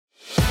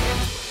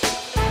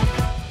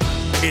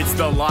It's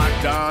the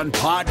Locked On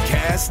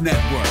Podcast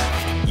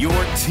Network, your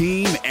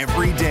team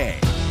every day.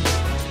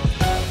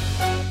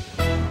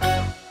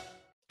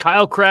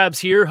 Kyle Krabs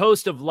here,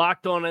 host of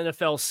Locked On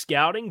NFL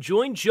Scouting.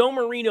 Join Joe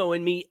Marino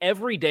and me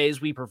every day as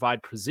we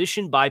provide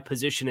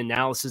position-by-position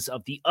analysis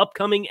of the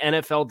upcoming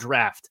NFL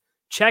Draft.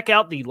 Check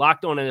out the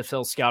Locked On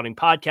NFL Scouting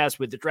podcast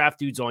with the Draft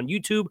Dudes on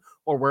YouTube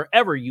or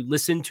wherever you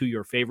listen to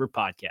your favorite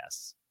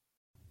podcasts.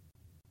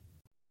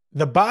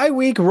 The bye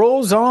week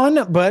rolls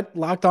on, but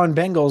Locked On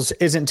Bengals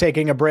isn't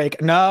taking a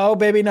break. No,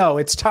 baby, no.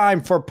 It's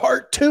time for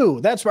part two.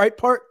 That's right,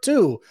 part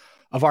two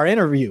of our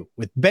interview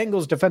with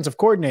Bengals defensive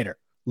coordinator,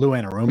 Lou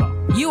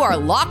Anarumo. You are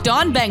Locked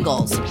On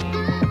Bengals,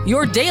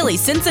 your daily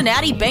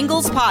Cincinnati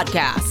Bengals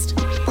podcast.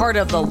 Part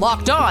of the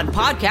Locked On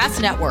Podcast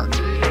Network,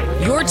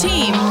 your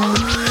team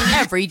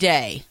every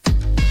day.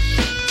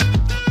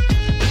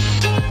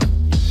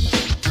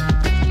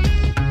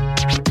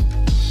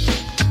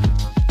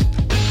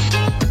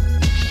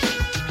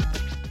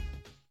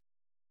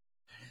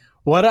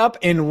 What up,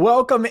 and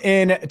welcome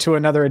in to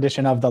another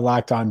edition of the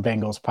Locked On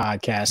Bengals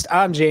podcast.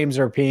 I'm James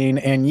Rapien,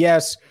 and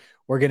yes,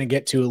 we're going to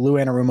get to Lou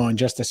Anarumo in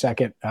just a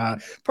second,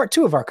 part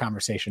two of our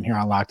conversation here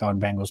on Locked On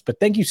Bengals.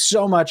 But thank you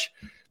so much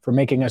for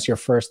making us your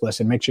first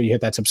listen. Make sure you hit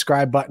that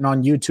subscribe button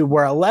on YouTube,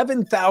 where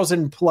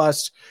 11,000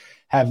 plus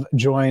have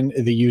joined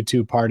the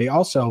YouTube party.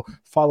 Also,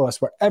 follow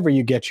us wherever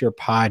you get your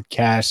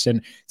podcasts.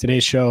 And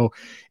today's show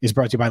is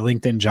brought to you by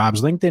LinkedIn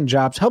Jobs. LinkedIn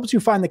Jobs helps you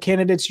find the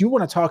candidates you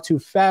want to talk to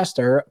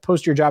faster.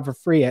 Post your job for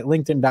free at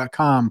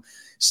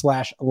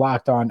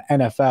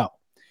linkedin.com/LockedOnNFL.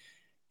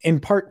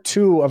 In part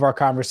two of our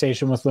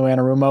conversation with Lou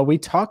Anarumo, we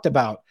talked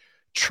about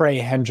Trey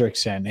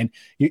Hendrickson. And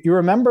you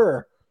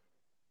remember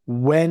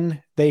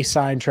when they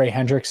signed Trey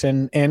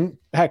Hendrickson, and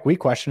heck, we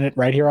questioned it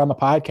right here on the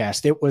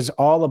podcast. It was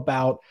all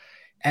about,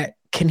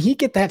 can he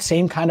get that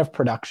same kind of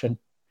production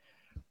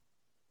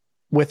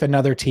with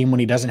another team when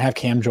he doesn't have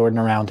Cam Jordan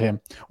around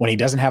him, when he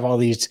doesn't have all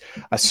these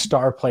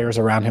star players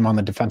around him on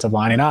the defensive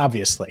line? And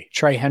obviously,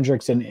 Trey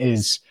Hendrickson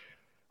is,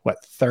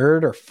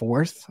 third or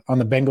fourth on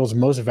the Bengals'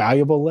 most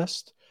valuable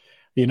list?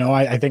 You know,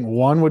 I think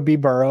one would be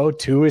Burrow,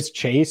 two is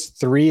Chase,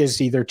 three is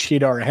either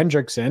Cheetah or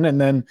Hendrickson, and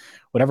then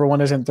whatever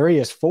one isn't three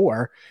is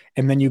four,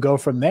 and then you go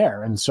from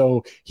there. And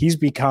so he's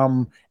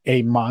become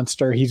a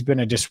monster. He's been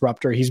a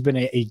disruptor. He's been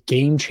a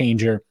game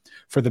changer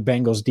for the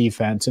Bengals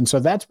defense. And so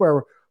that's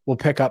where we'll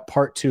pick up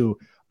part two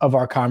of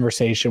our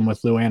conversation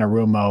with Lou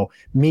Anarumo,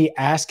 me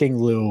asking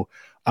Lou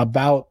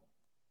about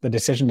the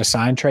decision to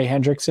sign Trey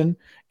Hendrickson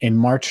in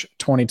March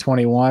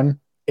 2021,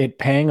 it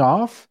paying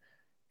off,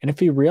 and if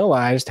he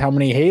realized how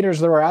many haters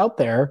there were out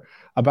there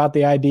about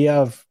the idea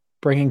of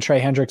bringing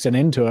Trey Hendrickson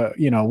into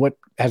what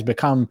has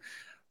become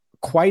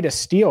quite a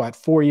steal at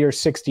 4 years,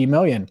 $60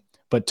 million,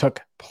 but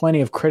took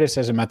plenty of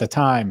criticism at the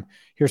time.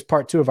 Here's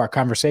part two of our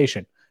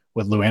conversation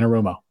with Lou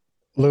Anarumo.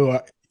 Lou,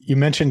 you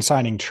mentioned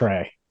signing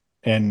Trey,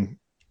 and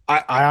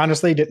I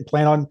honestly didn't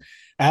plan on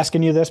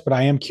asking you this, but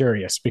I am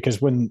curious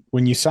because when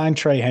you signed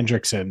Trey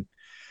Hendrickson,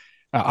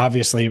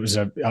 obviously it was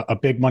a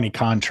big money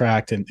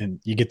contract, and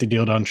you get the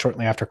deal done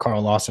shortly after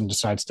Carl Lawson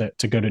decides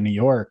to go to New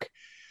York.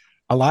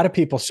 A lot of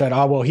people said,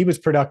 oh, well, he was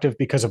productive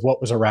because of what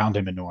was around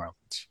him in New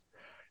Orleans.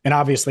 And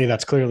obviously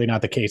that's clearly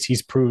not the case.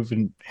 He's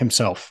proven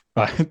himself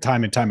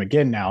time and time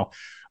again now.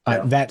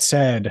 That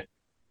said,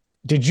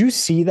 did you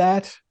see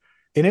that?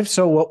 And if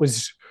so, what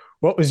was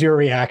your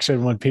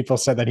reaction when people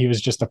said that he was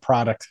just a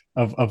product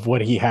of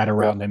what he had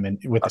around him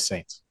with the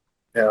Saints?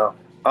 Yeah,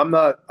 I'm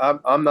not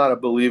a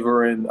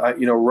believer in,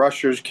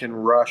 rushers can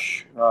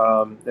rush.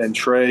 And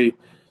Trey,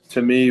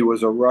 to me,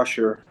 was a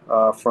rusher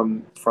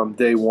from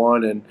day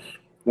one. And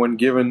when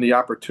given the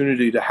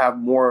opportunity to have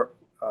more,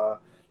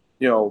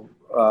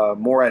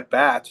 more at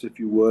bats, if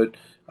you would,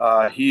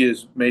 he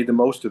has made the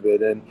most of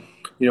it. And,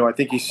 I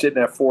think he's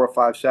sitting at 4 or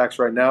 5 sacks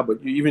right now, but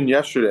even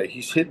yesterday,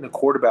 he's hitting the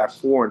quarterback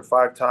 4 and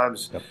 5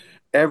 times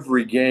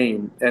every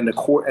game, and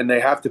they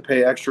have to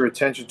pay extra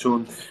attention to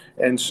him.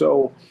 And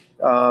so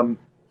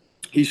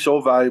he's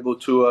so valuable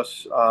to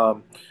us.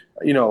 I'm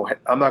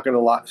not going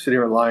to sit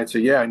here and lie and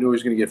say, yeah, I knew he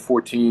was going to get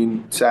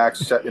 14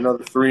 sacks,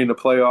 another 3 in the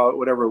playoff,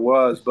 whatever it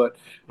was. But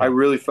I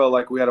really felt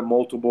like we had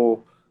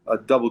a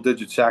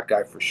double-digit sack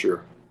guy for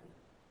sure.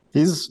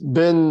 He's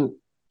been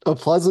a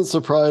pleasant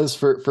surprise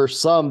for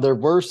some. There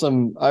were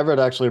some, I read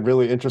actually a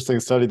really interesting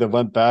study that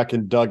went back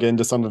and dug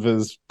into some of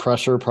his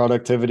pressure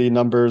productivity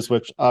numbers,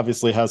 which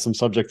obviously has some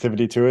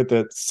subjectivity to it,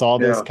 that saw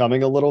this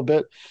coming a little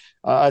bit.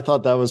 I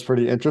thought that was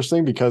pretty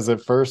interesting because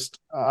at first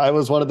I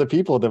was one of the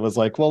people that was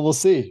like, well, we'll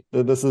see.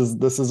 This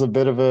is a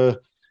bit of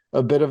a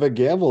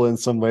gamble in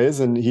some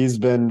ways, and he's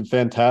been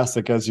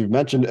fantastic, as you've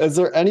mentioned. Is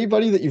there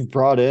anybody that you've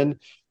brought in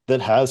that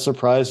has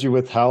surprised you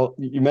with how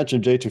you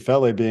mentioned Jay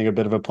Tufele being a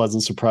bit of a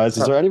pleasant surprise?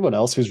 Is there anyone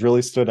else who's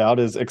really stood out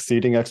as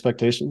exceeding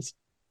expectations?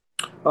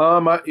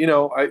 I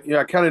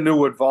kind of knew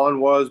what Vaughn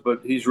was,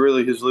 but his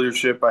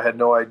leadership, I had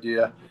no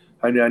idea.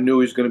 I knew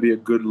he was going to be a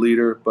good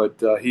leader,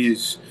 but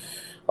he's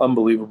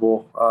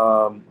unbelievable.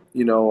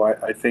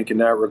 I think in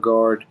that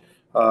regard,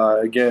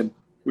 again,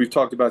 we've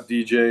talked about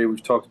DJ,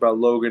 we've talked about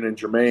Logan and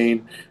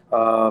Jermaine,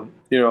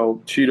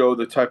 Cheeto,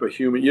 the type of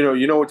human,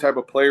 you know what type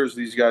of players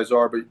these guys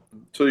are, but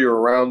until you're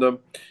around them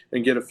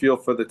and get a feel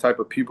for the type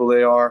of people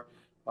they are,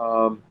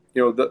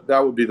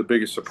 that would be the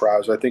biggest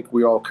surprise. I think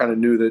we all kind of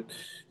knew that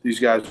these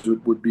guys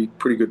would be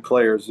pretty good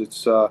players.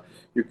 It's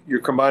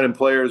you're combining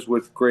players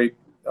with great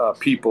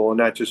people, and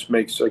that just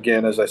makes,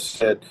 again, as I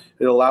said,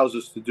 it allows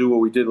us to do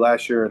what we did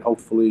last year and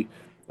hopefully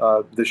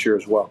this year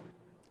as well.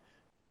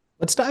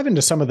 Let's dive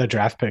into some of the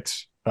draft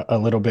picks a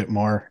little bit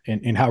more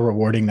in how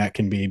rewarding that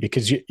can be,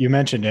 because you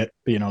mentioned it,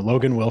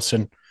 Logan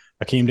Wilson,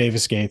 Akeem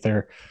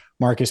Davis-Gaither,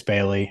 Marcus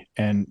Bailey.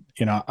 And,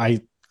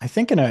 I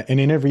think in an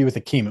interview with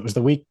Akeem, it was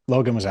the week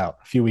Logan was out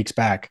a few weeks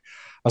back,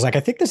 I was like,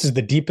 I think this is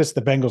the deepest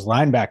the Bengals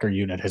linebacker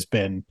unit has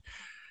been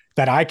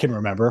that I can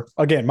remember.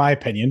 Again, my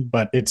opinion,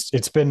 but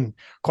it's been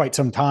quite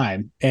some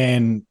time.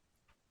 And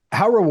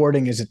how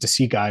rewarding is it to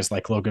see guys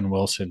like Logan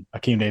Wilson,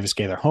 Akeem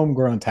Davis-Gaither,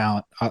 homegrown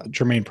talent,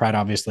 Jermaine Pratt,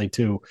 obviously,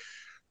 too,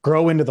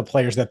 grow into the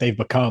players that they've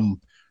become,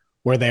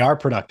 where they are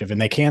productive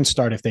and they can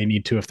start if they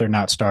need to, if they're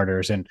not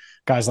starters. And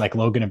guys like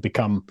Logan have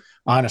become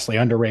honestly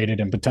underrated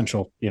and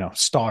potential,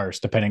 stars,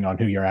 depending on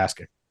who you're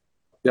asking.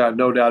 Yeah,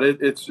 no doubt.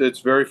 It's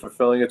very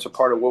fulfilling. It's a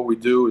part of what we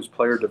do is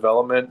player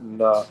development.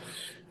 And,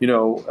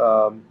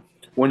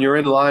 when you're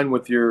in line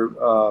with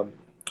your,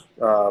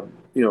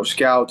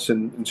 scouts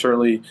and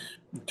certainly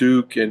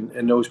Duke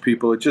and those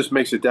people, it just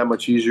makes it that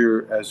much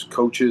easier as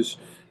coaches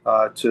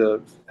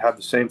to have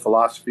the same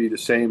philosophy, the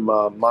same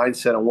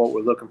mindset on what we're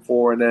looking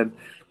for. And then,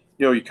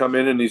 you come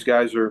in and these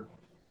guys are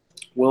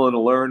willing to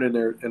learn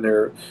and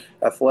they're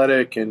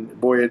athletic, and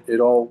boy,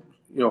 it all,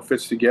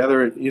 fits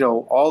together. And,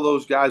 all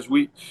those guys,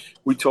 we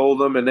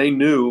told them, and they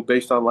knew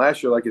based on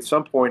last year, like at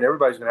some point,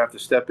 everybody's going to have to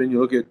step in.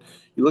 You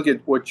look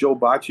at what Joe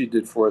Bacci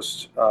did for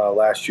us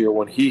last year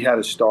when he had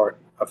to start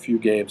a few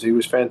games. He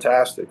was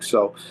fantastic.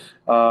 So,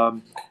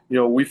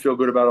 we feel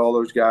good about all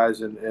those guys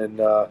and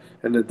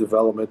the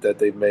development that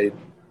they've made.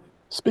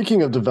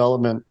 Speaking of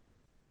development,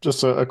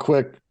 just a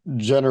quick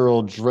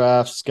general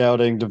draft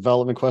scouting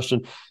development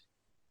question.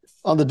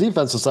 On the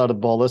defensive side of the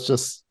ball, let's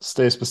just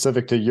stay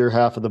specific to your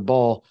half of the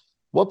ball.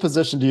 What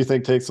position do you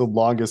think takes the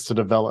longest to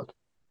develop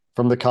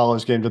from the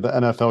college game to the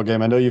NFL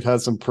game? I know you've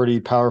had some pretty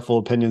powerful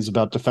opinions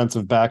about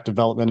defensive back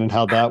development and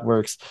how that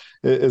works.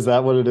 Is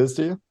that what it is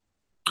to you?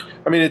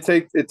 I mean, it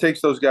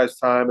takes those guys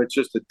time. It's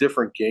just a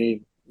different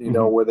game,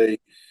 where they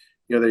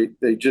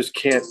just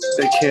can't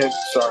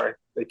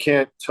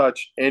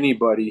touch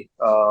anybody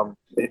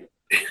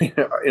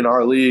in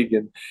our league.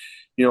 And,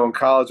 in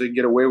college, they can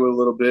get away with a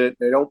little bit.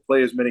 They don't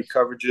play as many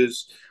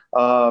coverages.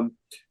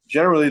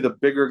 Generally, the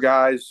bigger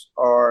guys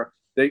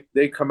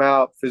they come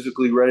out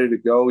physically ready to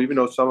go, even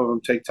though some of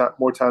them take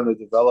more time to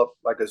develop,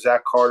 like a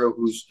Zach Carter,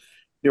 who's,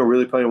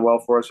 really playing well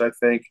for us, I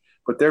think.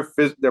 But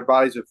their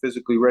bodies are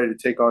physically ready to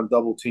take on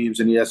double teams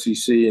in the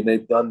SEC, and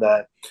they've done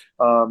that.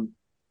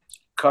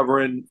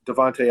 Covering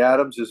Devontae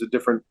Adams is a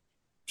different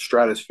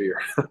stratosphere.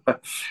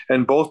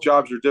 And both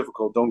jobs are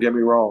difficult, don't get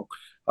me wrong.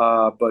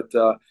 But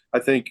I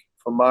think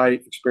from my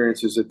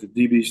experiences that the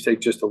DBs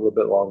take just a little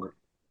bit longer.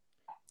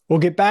 We'll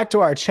get back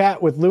to our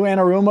chat with Lou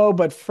Anarumo,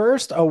 but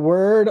first a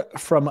word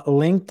from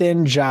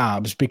LinkedIn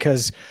Jobs,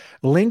 because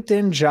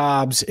LinkedIn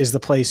Jobs is the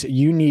place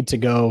you need to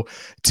go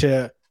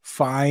to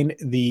find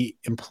the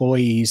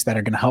employees that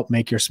are going to help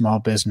make your small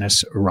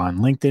business run.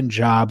 LinkedIn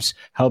Jobs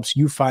helps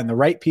you find the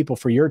right people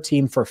for your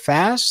team for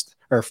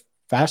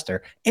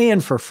faster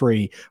and for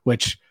free,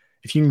 which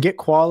if you can get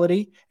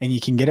quality and you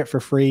can get it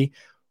for free,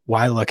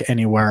 why look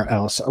anywhere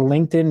else?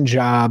 LinkedIn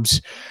Jobs,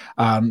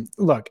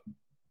 look,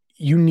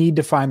 you need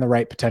to find the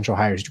right potential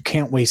hires. You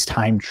can't waste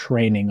time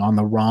training on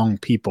the wrong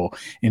people.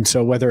 And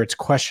so whether it's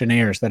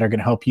questionnaires that are going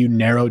to help you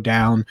narrow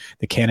down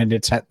the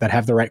candidates that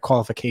have the right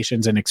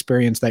qualifications and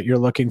experience that you're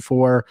looking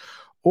for,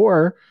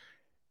 or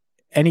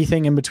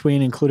anything in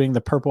between, including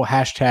the purple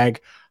hashtag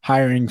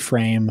hiring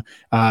frame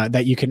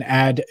that you can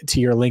add to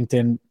your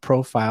LinkedIn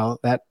profile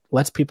that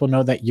lets people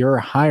know that you're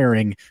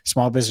hiring.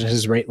 Small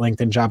businesses rate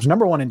LinkedIn Jobs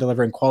 #1 in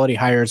delivering quality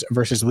hires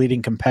versus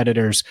leading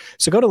competitors.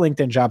 So go to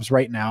LinkedIn Jobs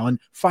right now and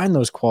find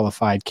those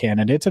qualified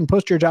candidates and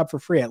post your job for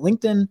free at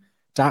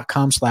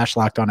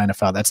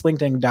LinkedIn.com/LockedOnNFL. That's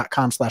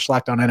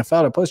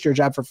LinkedIn.com/LockedOnNFL to post your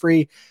job for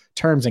free.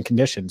 Terms and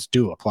conditions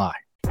do apply.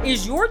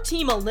 Is your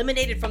team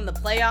eliminated from the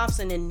playoffs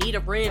and in need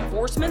of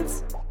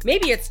reinforcements?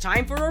 Maybe it's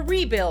time for a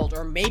rebuild,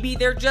 or maybe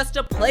they're just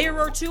a player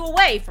or two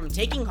away from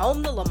taking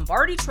home the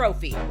Lombardi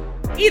Trophy.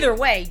 Either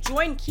way,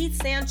 join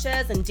Keith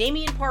Sanchez and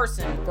Damian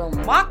Parson for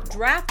Mock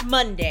Draft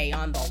Monday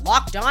on the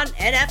Locked On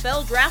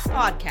NFL Draft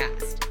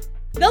Podcast.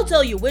 They'll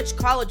tell you which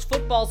college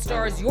football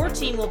stars your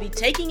team will be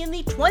taking in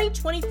the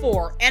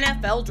 2024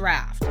 NFL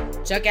Draft.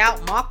 Check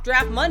out Mock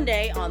Draft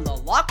Monday on the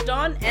Locked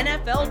On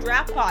NFL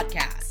Draft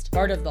Podcast,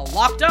 part of the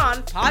Locked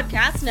On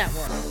Podcast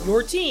Network,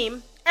 your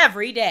team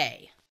every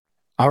day.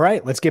 All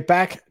right, let's get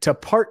back to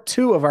part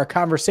 2 of our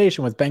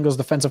conversation with Bengals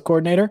defensive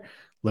coordinator,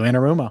 Lou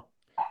Anarumo.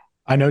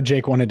 I know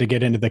Jake wanted to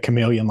get into the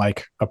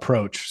chameleon-like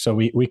approach, so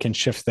we can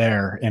shift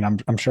there,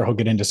 and I'm sure he'll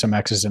get into some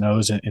X's and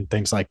O's and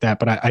things like that.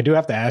 But I do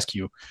have to ask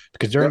you,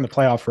 because during the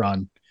playoff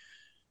run,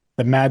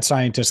 the mad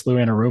scientist Lou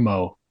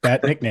Anarumo,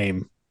 that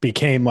nickname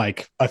became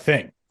like a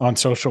thing on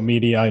social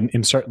media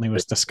and certainly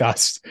was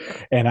discussed.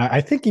 And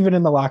I think even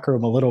in the locker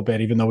room a little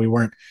bit, even though we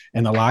weren't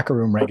in the locker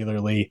room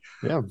regularly.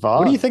 Yeah,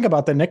 what do you think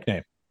about the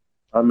nickname?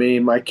 I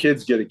mean, my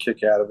kids get a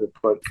kick out of it,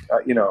 but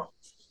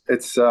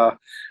it's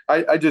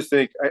I just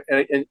think,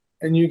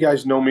 and you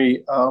guys know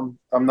me,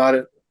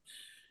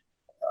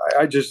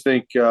 I just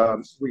think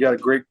we got a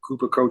great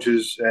group of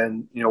coaches,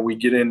 and we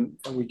get in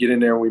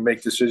there and we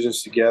make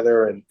decisions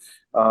together, and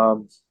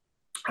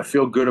I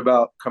feel good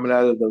about coming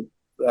out of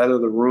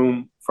the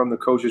room from the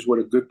coaches with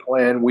a good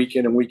plan week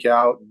in and week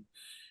out. And,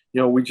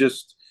 we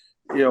just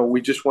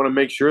want to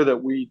make sure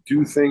that we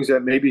do things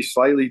that may be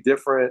slightly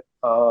different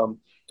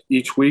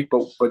each week,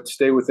 but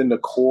stay within the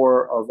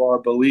core of our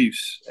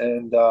beliefs,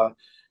 and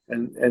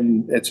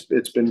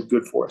it's been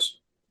good for us.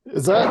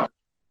 Is that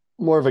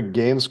more of a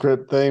game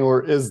script thing,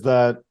 or is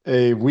that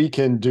we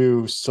can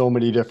do so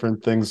many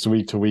different things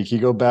week to week? You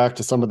go back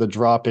to some of the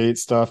drop 8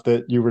 stuff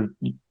that you were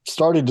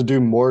starting to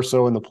do more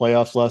so in the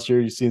playoffs last year.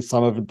 You've seen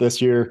some of it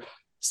this year.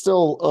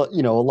 Still, a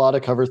lot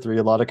of cover 3,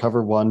 a lot of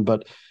cover 1,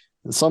 but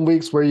some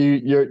weeks where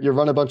you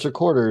run a bunch of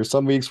quarters,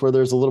 some weeks where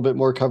there's a little bit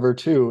more cover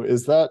 2.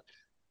 Is that,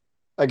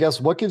 I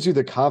guess, what gives you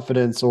the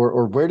confidence,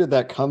 or where did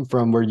that come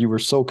from, where you were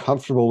so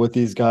comfortable with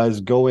these guys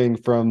going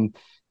from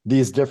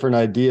these different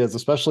ideas,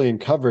 especially in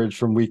coverage,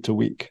 from week to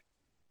week?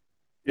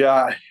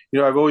 Yeah,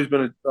 I've always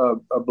been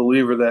a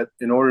believer that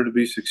in order to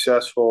be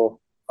successful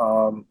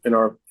in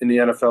the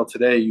NFL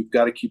today, you've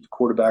got to keep the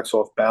quarterbacks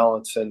off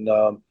balance, and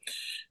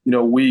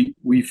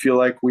we feel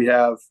like we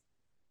have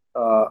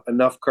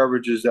enough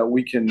coverages that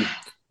we can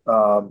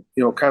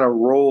kind of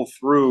roll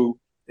through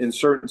in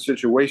certain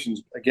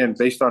situations. Again,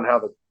 based on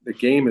how the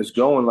game is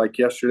going, like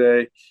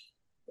yesterday,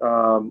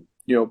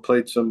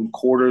 played some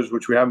quarters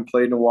which we haven't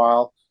played in a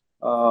while.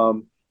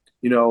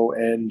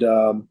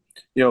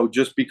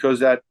 Just because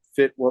that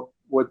fit what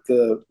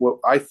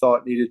I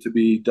thought needed to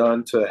be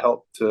done to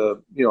help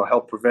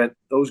prevent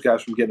those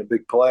guys from getting a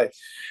big play.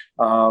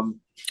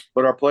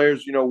 But our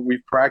players,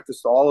 we've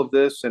practiced all of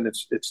this, and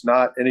it's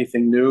not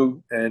anything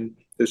new. And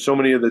there's so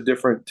many of the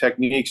different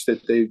techniques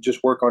that they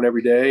just work on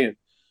every day. And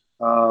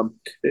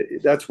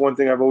that's one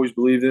thing I've always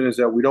believed in, is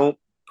that we don't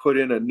put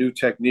in a new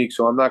technique.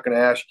 So I'm not going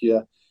to ask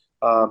you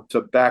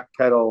to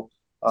backpedal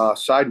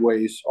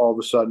sideways all of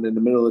a sudden in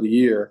the middle of the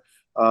year.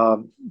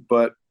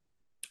 But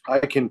I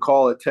can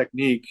call it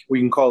technique. We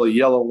can call it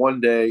yellow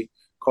one day,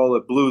 call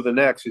it blue the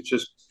next. It's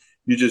just,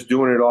 you're just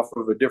doing it off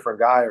of a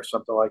different guy or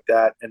something like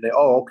that. And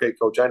okay,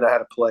 coach, I know how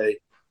to play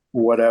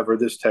whatever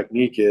this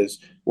technique is.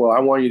 Well, I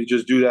want you to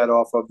just do that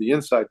off of the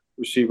inside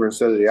receiver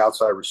instead of the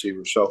outside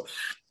receiver. So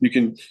you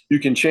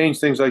can change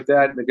things like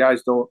that, and the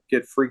guys don't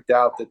get freaked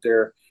out that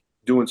they're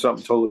doing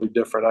something totally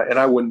different. And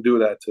I wouldn't do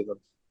that to them.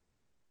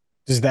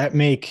 Does that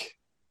make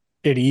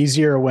it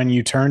easier when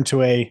you turn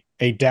to a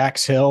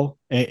Dax Hill,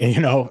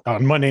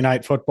 on Monday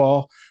Night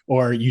Football,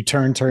 or you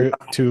turn to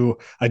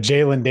a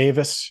Jalen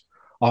Davis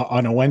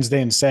on a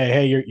Wednesday and say,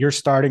 hey, you're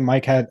starting,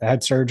 Mike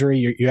had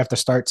surgery, you have to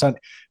start something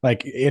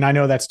like, and I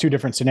know that's two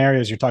different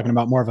scenarios. You're talking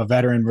about more of a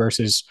veteran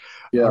versus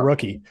a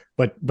rookie,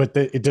 but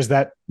does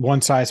that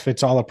one size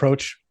fits all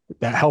approach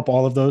that help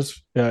all of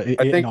those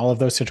in all of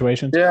those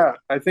situations? Yeah,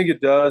 I think it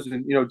does.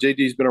 And,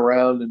 JD's been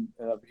around, and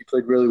he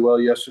played really well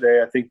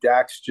yesterday. I think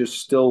Dak's just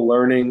still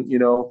learning,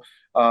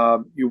 I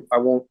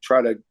won't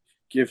try to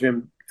give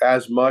him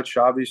as much,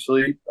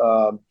 obviously,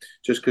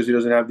 just because he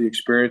doesn't have the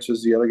experience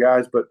as the other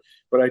guys. But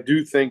I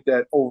do think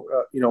that,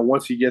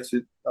 once he gets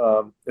it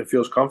and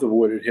feels comfortable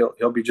with it,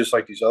 he'll be just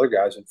like these other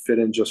guys and fit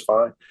in just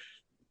fine.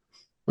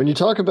 When you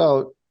talk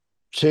about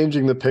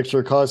changing the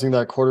picture, causing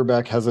that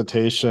quarterback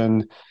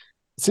hesitation,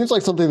 it seems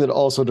like something that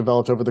also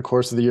developed over the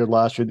course of the year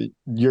last year that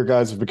your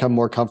guys have become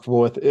more comfortable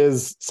with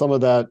is some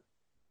of that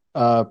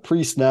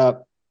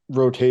pre-snap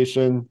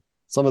rotation,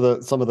 some of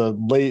the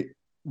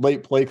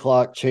late play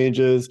clock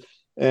changes,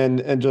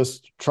 and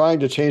just trying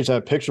to change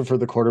that picture for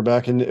the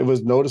quarterback. And it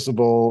was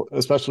noticeable,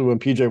 especially when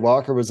PJ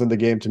Walker was in the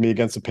game to me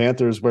against the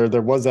Panthers, where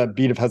there was that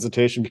beat of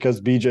hesitation because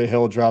BJ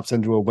Hill drops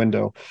into a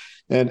window.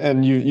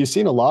 And you've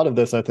seen a lot of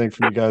this, I think,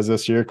 from you guys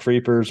this year,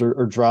 creepers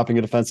or dropping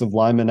a defensive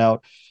lineman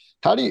out.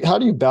 How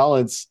do you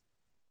balance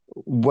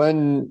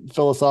when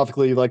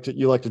philosophically you like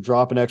to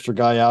drop an extra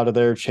guy out of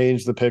there,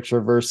 change the picture,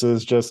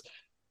 versus just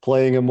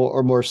playing a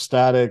more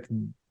static,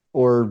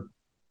 or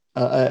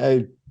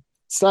a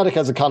static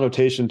has a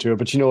connotation to it,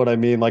 but you know what I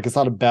mean? Like, it's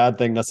not a bad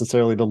thing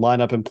necessarily to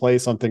line up and play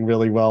something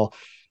really well.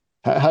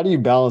 How do you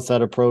balance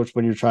that approach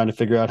when you're trying to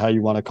figure out how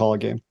you want to call a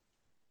game?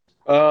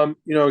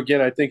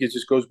 Again, I think it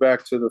just goes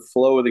back to the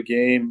flow of the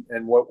game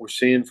and what we're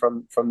seeing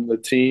from the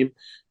team.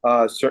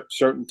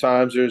 Certain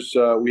times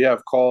we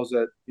have calls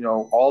that,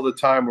 all the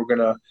time we're going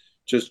to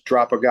just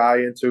drop a guy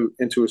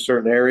into a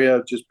certain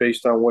area just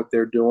based on what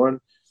they're doing.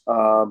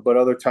 But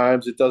other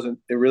times it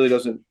really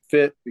doesn't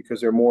fit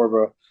because they're more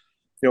of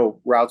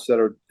routes that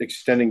are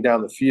extending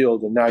down the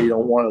field, and now you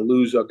don't want to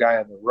lose a guy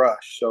on the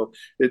rush. So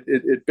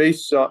it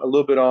based a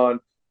little bit on,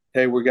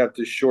 hey, we got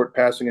this short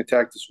passing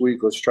attack this week.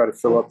 Let's try to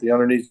fill up the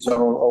underneath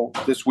zone. Oh,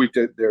 this week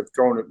they're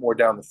throwing it more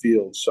down the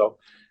field. So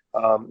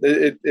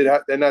and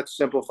that's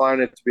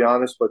simplifying it, to be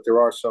honest, but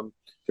there is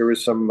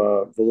some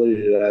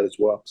validity to that as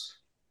well.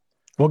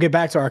 We'll get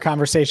back to our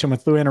conversation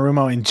with Lou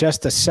Anarumo in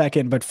just a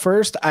second, but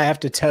first I have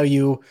to tell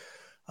you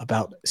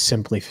about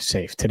Simply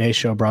Safe. Today's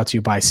show brought to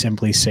you by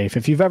Simply Safe.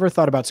 If you've ever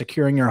thought about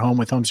securing your home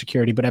with home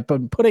security, but have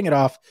been putting it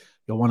off,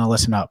 you'll want to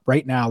listen up.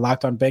 Right now,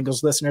 Locked On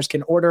Bengals listeners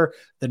can order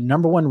the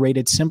 #1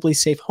 rated Simply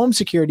Safe home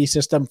security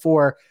system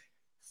for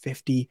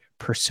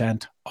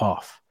 50%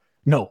 off.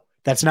 No,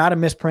 that's not a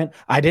misprint.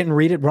 I didn't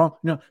read it wrong.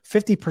 No,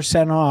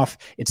 50% off.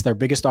 It's their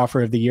biggest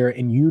offer of the year,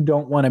 and you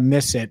don't want to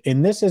miss it.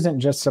 And this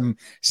isn't just some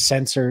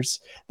sensors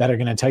that are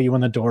going to tell you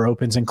when the door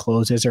opens and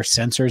closes, or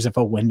sensors if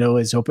a window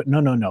is open.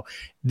 No.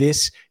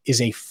 This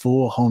is a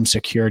full home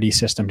security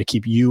system to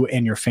keep you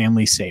and your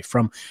family safe.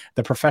 From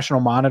the professional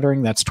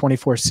monitoring that's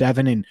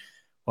 24/7, and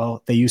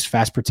well, they use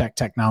Fast Protect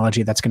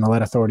technology that's going to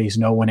let authorities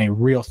know when a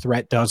real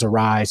threat does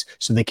arise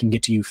so they can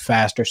get to you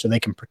faster, so they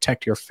can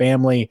protect your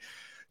family,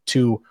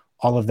 to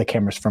all of the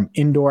cameras from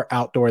indoor,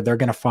 outdoor. They're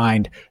going to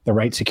find the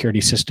right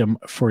security system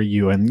for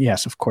you. And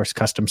yes, of course,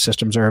 custom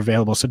systems are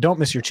available. So don't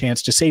miss your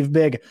chance to save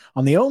big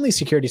on the only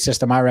security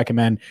system I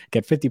recommend.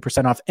 Get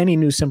 50% off any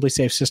new Simply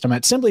Safe system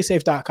at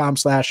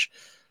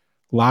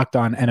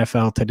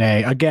simplysafe.com/LockedOnNFL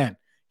today. Again,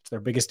 it's their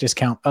biggest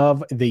discount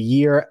of the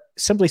year.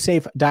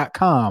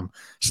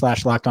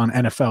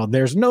 Simplysafe.com/LockedOnNFL.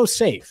 There's no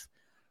safe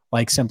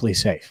like Simply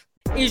Safe.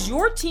 Is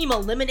your team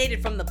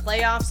eliminated from the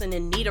playoffs and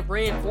in need of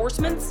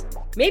reinforcements?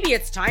 Maybe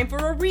it's time for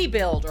a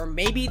rebuild, or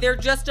maybe they're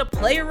just a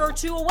player or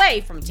two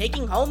away from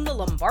taking home the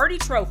Lombardi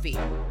Trophy.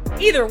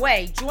 Either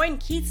way, join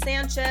Keith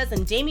Sanchez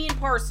and Damian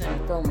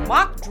Parson for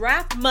Mock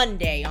Draft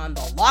Monday on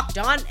the Locked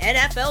On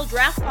NFL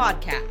Draft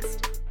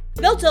Podcast.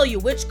 They'll tell you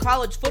which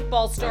college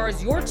football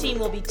stars your team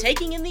will be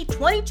taking in the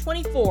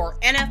 2024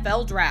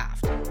 NFL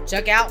Draft.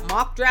 Check out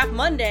Mock Draft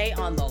Monday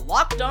on the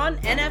Locked On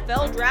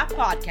NFL Draft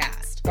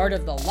Podcast, part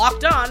of the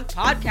Locked On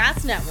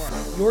Podcast Network.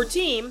 Your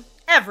team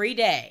every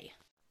day.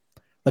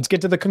 Let's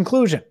get to the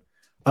conclusion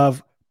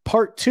of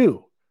part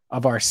 2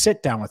 of our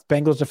sit down with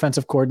Bengals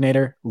defensive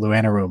coordinator Lou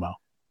Anarumo.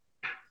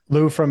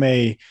 Lou, from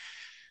a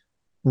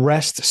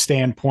rest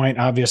standpoint,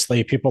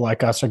 obviously people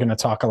like us are going to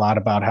talk a lot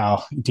about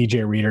how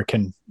DJ Reader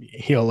can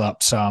heal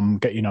up some,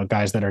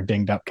 guys that are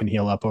dinged up can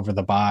heal up over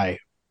the bye.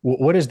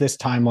 What is this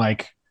time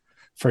like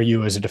for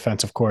you as a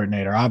defensive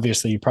coordinator?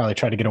 Obviously you probably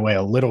try to get away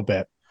a little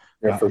bit.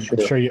 Yeah, for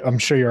sure. I'm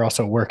sure you're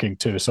also working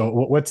too. So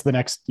what's the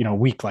next,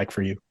 week like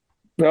for you?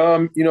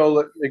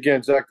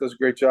 Again, Zach does a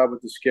great job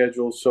with the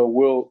schedule. So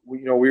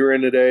we were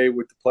in today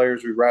with the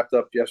players. We wrapped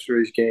up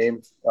yesterday's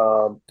game.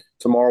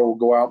 Tomorrow we'll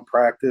go out and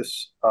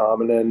practice.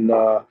 And then,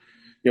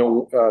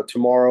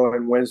 tomorrow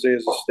and Wednesday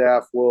as a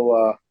staff,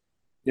 we'll,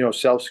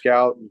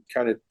 self-scout and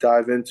kind of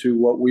dive into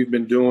what we've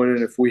been doing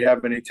and if we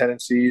have any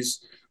tendencies.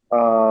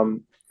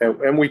 And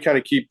we kind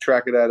of keep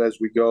track of that as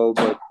we go.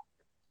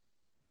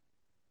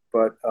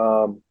 But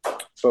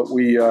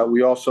we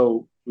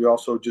also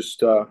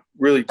just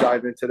really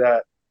dive into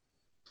that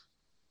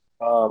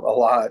a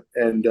lot,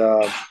 and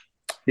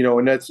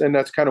and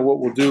that's kind of what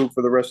we'll do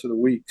for the rest of the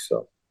week.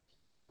 So,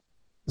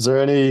 is there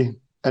any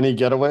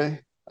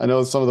getaway? I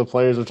know some of the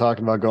players are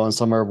talking about going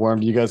somewhere warm.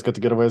 Do you guys get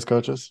to get away as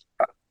coaches?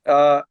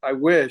 I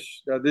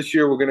wish. This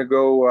year we're going to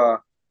go.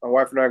 My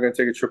wife and I are going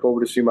to take a trip over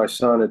to see my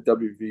son at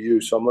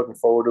WVU, so I'm looking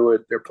forward to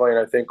it. They're playing,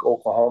 I think,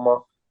 Oklahoma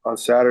on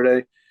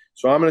Saturday.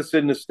 So I'm going to sit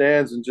in the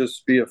stands and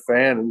just be a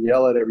fan and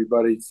yell at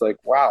everybody. It's like,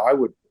 wow,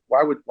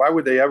 why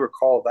would they ever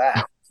call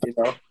that?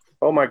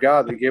 Oh my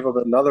God, they gave up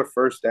another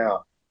first down.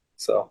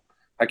 So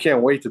I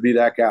can't wait to be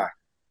that guy.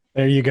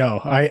 There you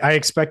go. I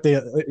expect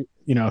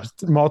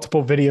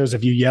multiple videos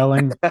of you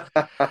yelling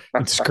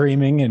and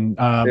screaming. And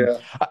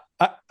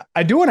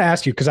I do want to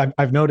ask you, because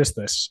I've noticed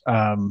this,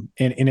 and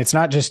it's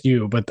not just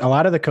you, but a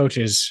lot of the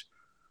coaches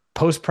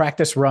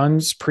post-practice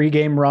runs,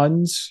 pregame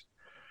runs.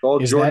 Well,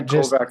 Jordan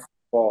Kovac's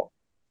fault.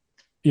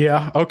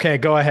 Yeah. Okay.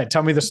 Go ahead.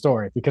 Tell me the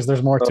story, because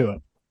there's more to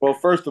it. Well,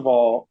 first of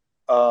all,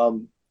 I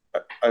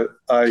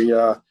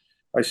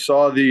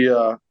saw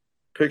the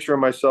picture of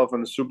myself in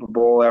the Super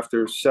Bowl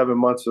after 7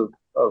 months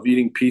of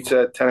eating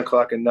pizza at 10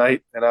 o'clock at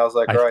night. And I was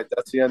like, all right,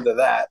 that's the end of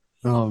that.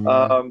 Oh,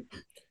 man.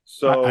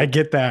 So I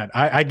get that.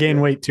 I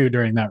gained weight too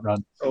during that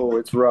run. Oh,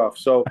 it's rough.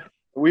 So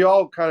we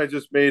all kind of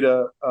just made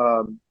a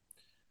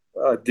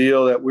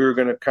deal that we were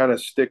going to kind of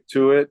stick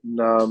to it.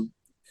 And,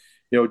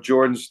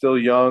 Jordan's still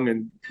young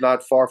and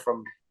not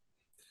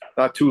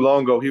too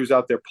long ago, he was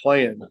out there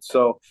playing.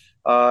 So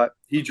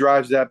he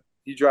drives that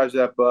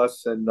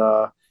bus, and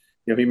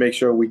he makes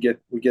sure we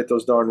get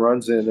those darn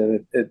runs in,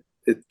 and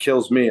it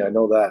kills me. I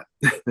know that.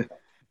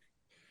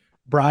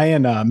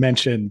 Brian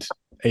mentioned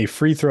a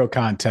free throw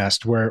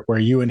contest where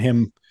you and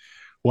him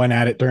went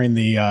at it during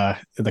the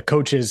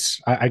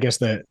coaches, I guess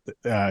the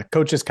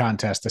coaches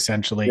contest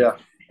essentially. Yeah.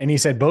 And he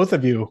said both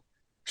of you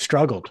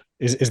struggled.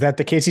 Is that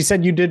the case? He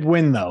said you did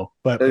win though,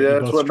 but yeah,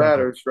 that's what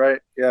matters, right?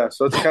 Yeah.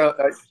 So it's kind of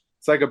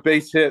it's like a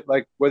base hit.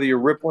 Like whether you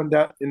rip one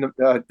down in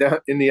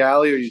the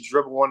alley or you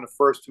dribble one to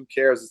first, who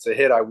cares? It's a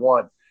hit. I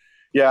won.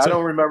 Yeah, so, I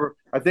don't remember.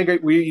 I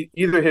think we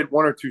either hit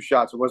one or two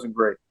shots. It wasn't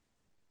great.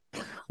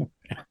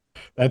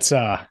 That's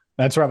rough.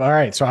 All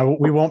right, so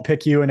we won't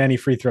pick you in any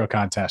free throw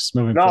contests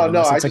moving forward.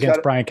 No, it's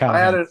against Brian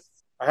Callahan.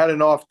 I had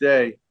an off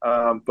day,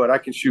 but I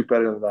can shoot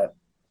better than that.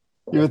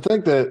 You would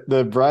think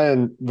that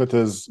Brian, with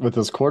his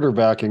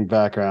quarterbacking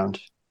background,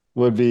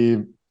 would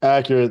be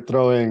accurate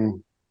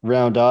throwing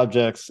round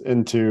objects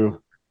into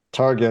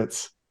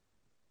targets.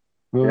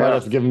 We might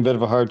have to give him a bit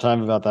of a hard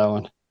time about that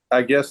one.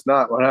 I guess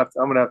not. I'm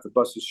going to have to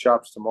bust his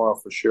chops tomorrow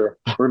for sure.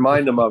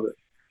 Remind him of it.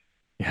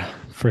 Yeah,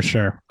 for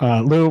sure.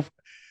 Lou,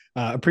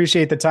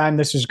 appreciate the time.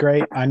 This is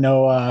great. I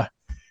know,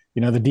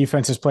 the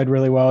defense has played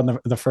really well in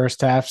the first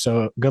half,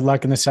 so good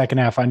luck in the second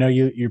half. I know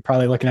you're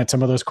probably looking at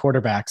some of those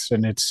quarterbacks,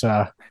 and it's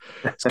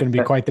going to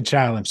be quite the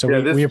challenge. So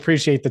we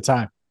appreciate the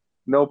time.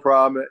 No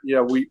problem.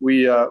 Yeah,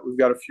 we've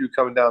got a few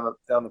coming down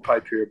the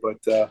pipe here,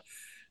 but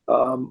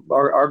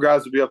our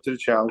guys will be up to the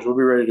challenge. We'll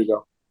be ready to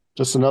go.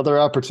 Just another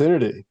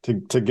opportunity to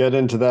get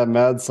into that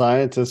mad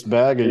scientist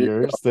bag of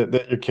yours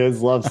that your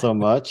kids love so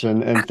much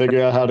and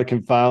figure out how to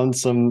confound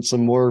some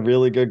more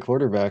really good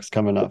quarterbacks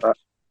coming up.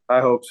 I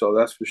hope so.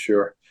 That's for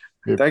sure.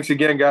 Thanks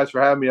again, guys,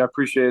 for having me. I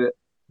appreciate it.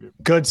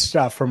 Good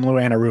stuff from Lou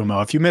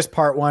Anarumo. If you missed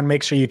part one,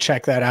 make sure you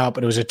check that out.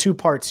 But it was a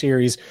 2-part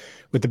series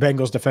with the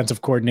Bengals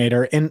defensive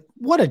coordinator, and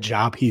what a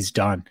job he's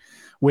done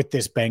with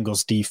this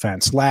Bengals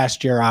defense.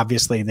 Last year,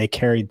 obviously, they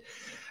carried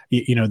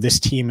this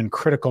team in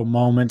critical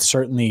moments,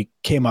 certainly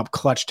came up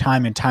clutch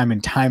time and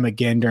time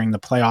again during the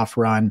playoff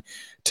run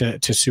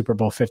to Super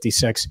Bowl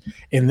 56.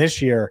 And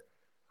this year,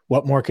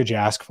 what more could you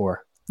ask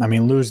for? I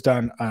mean, Lou's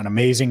done an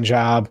amazing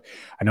job.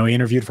 I know he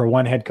interviewed for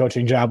one head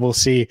coaching job. We'll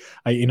see,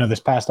 this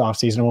past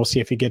offseason, we'll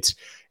see if he gets,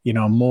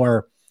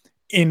 more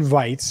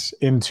invites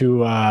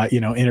into,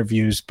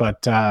 interviews.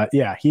 But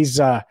he's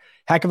a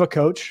heck of a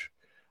coach,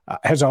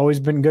 has always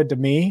been good to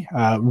me.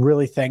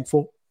 Really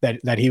thankful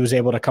that he was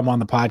able to come on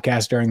the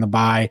podcast during the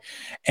bye.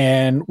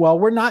 And while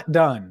we're not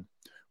done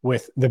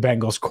with the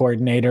Bengals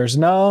coordinators,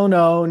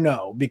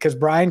 no, because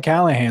Brian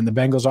Callahan, the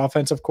Bengals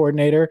offensive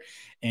coordinator,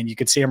 and you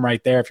can see him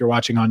right there if you're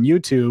watching on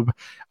YouTube.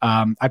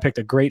 I picked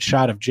a great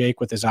shot of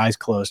Jake with his eyes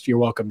closed. You're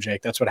welcome,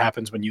 Jake. That's what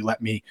happens when you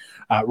let me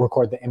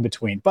record the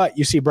in-between. But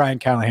you see Brian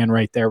Callahan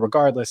right there.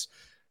 Regardless,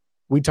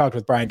 we talked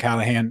with Brian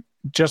Callahan.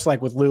 Just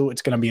like with Lou,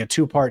 it's going to be a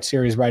 2-part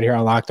series right here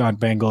on Locked On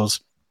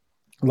Bengals.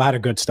 A lot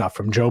of good stuff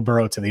from Joe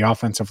Burrow to the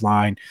offensive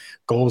line,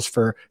 goals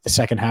for the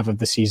second half of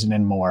the season,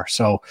 and more.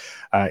 So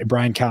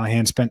Brian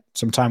Callahan spent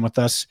some time with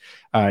us,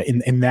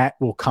 and that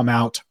will come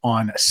out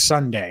on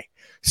Sunday.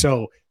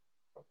 So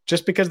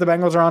just because the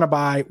Bengals are on a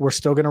bye, we're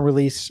still going to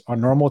release on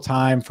normal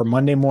time for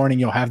Monday morning.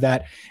 You'll have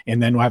that, and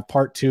then we'll have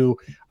part 2.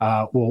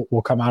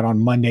 Will come out on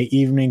Monday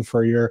evening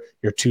for your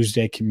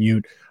Tuesday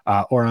commute,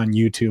 or on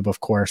YouTube,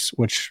 of course,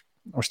 which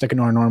we're sticking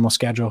to our normal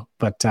schedule,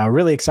 but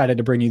really excited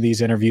to bring you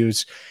these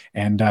interviews.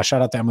 And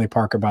shout out to Emily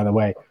Parker, by the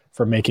way,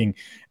 for making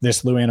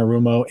this Lou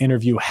Anarumo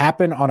interview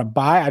happen on a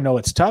bye. I know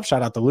it's tough.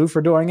 Shout out to Lou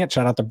for doing it.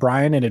 Shout out to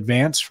Brian in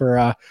advance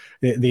for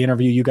the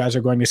interview you guys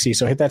are going to see.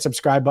 So hit that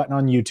subscribe button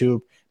on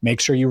YouTube. Make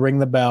sure you ring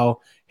the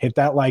bell, hit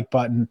that like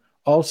button.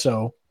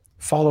 Also,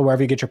 follow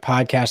wherever you get your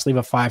podcast, leave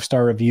a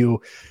 5-star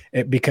review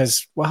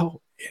because,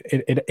 well,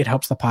 it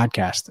helps the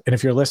podcast. And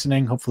if you're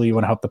listening, hopefully you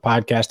want to help the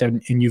podcast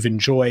and you've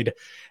enjoyed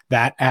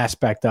that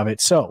aspect of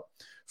it. So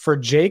for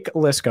Jake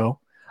Lisco,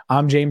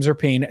 I'm James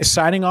Rapine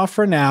signing off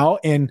for now,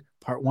 in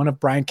part 1 of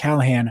Brian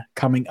Callahan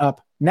coming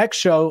up next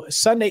show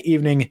Sunday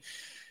evening.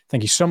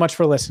 Thank you so much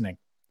for listening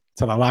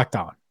to the Locked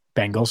On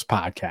Bengals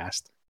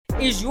podcast.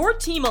 Is your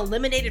team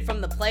eliminated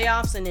from the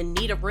playoffs and in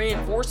need of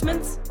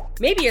reinforcements?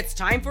 Maybe it's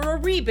time for a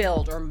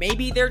rebuild, or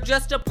maybe they're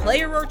just a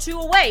player or two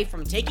away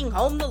from taking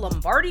home the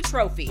Lombardi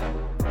Trophy.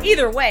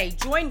 Either way,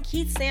 join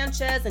Keith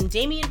Sanchez and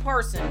Damian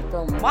Parson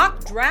for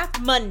Mock Draft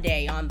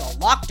Monday on the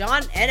Locked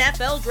On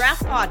NFL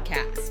Draft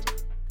Podcast.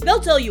 They'll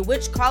tell you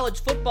which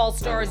college football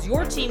stars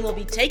your team will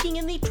be taking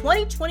in the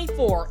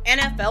 2024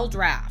 NFL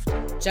Draft.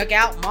 Check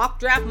out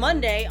Mock Draft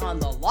Monday on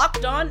the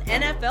Locked On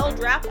NFL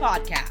Draft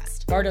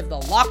Podcast, part of the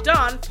Locked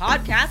On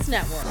Podcast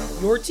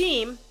Network, your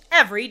team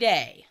every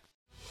day.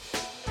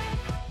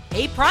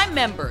 Hey, Prime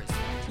members,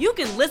 you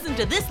can listen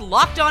to this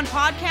Locked On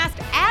podcast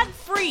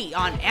ad-free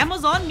on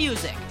Amazon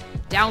Music.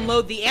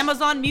 Download the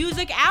Amazon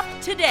Music app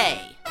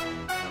today.